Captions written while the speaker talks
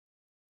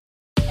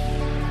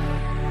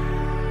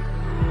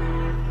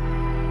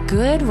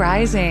Good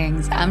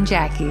risings. I'm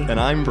Jackie. And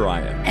I'm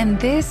Brian. And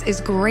this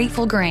is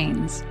Grateful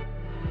Grains.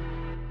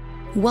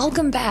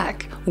 Welcome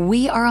back.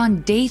 We are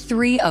on day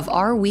 3 of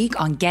our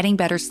week on getting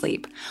better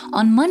sleep.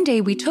 On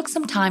Monday, we took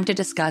some time to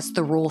discuss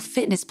the role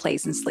fitness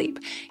plays in sleep.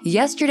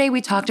 Yesterday,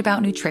 we talked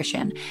about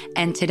nutrition.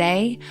 And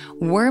today,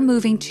 we're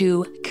moving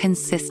to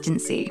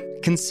consistency.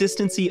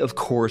 Consistency, of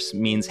course,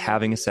 means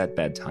having a set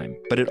bedtime,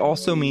 but it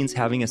also means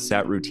having a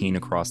set routine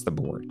across the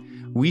board.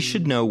 We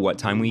should know what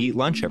time we eat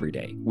lunch every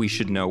day. We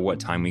should know what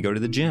time we go to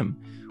the gym.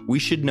 We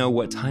should know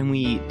what time we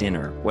eat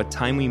dinner, what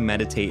time we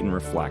meditate and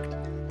reflect.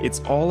 It's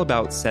all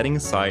about setting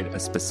aside a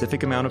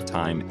specific amount of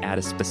time at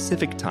a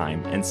specific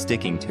time and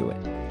sticking to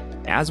it.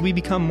 As we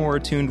become more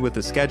attuned with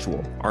the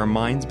schedule, our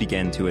minds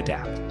begin to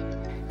adapt.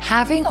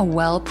 Having a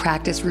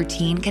well-practiced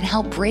routine can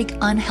help break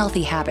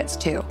unhealthy habits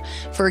too.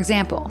 For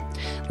example,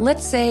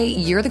 let's say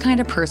you're the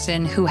kind of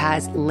person who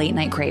has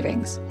late-night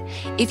cravings.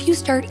 If you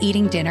start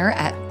eating dinner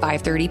at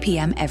 5:30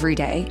 p.m. every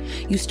day,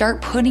 you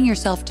start putting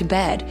yourself to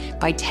bed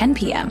by 10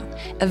 p.m.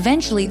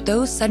 Eventually,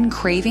 those sudden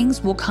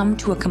cravings will come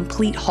to a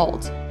complete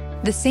halt.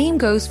 The same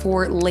goes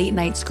for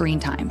late-night screen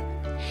time.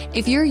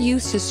 If you're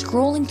used to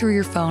scrolling through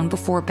your phone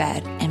before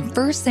bed and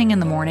first thing in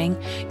the morning,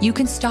 you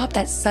can stop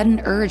that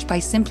sudden urge by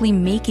simply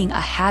making a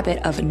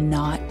habit of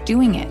not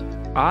doing it.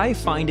 I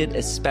find it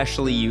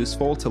especially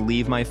useful to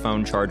leave my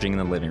phone charging in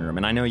the living room,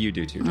 and I know you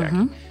do too,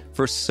 Jackie.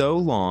 For so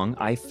long,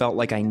 I felt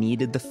like I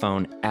needed the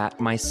phone at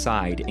my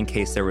side in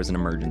case there was an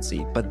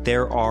emergency, but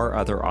there are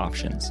other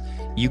options.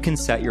 You can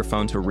set your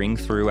phone to ring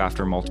through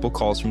after multiple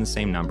calls from the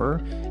same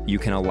number. You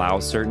can allow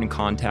certain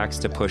contacts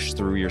to push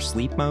through your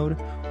sleep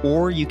mode,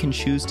 or you can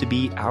choose to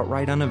be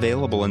outright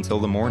unavailable until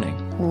the morning.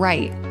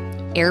 Right.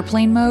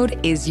 Airplane mode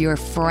is your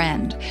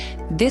friend.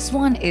 This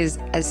one is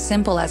as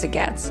simple as it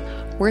gets.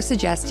 We're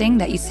suggesting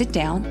that you sit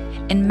down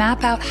and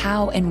map out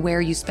how and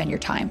where you spend your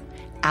time.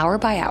 Hour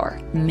by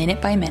hour,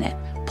 minute by minute,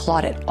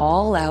 plot it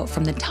all out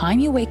from the time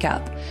you wake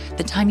up,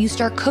 the time you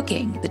start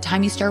cooking, the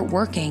time you start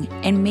working,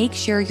 and make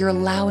sure you're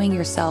allowing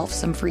yourself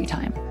some free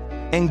time.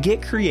 And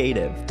get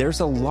creative.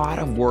 There's a lot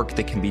of work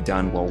that can be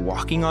done while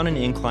walking on an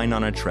incline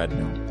on a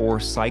treadmill or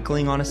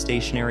cycling on a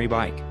stationary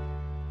bike.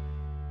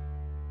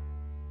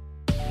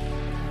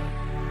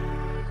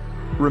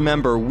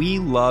 Remember, we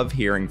love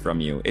hearing from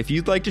you. If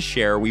you'd like to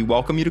share, we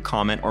welcome you to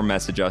comment or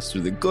message us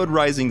through the Good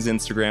Risings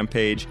Instagram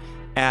page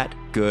at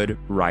Good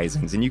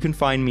Risings. And you can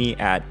find me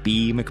at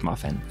B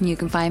McMuffin. You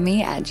can find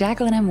me at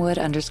Jacqueline M. Wood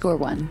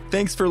 _1.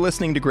 Thanks for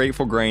listening to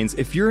Grateful Grains.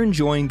 If you're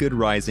enjoying Good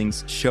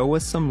Risings, show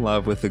us some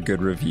love with a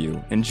good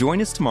review. And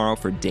join us tomorrow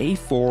for day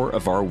 4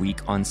 of our week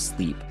on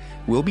sleep.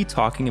 We'll be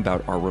talking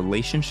about our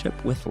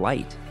relationship with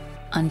light.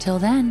 Until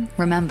then,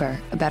 remember,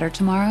 a better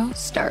tomorrow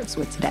starts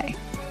with today.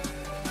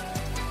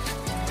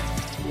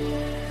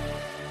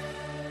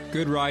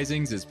 Good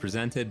Risings is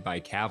presented by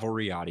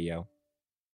Cavalry Audio.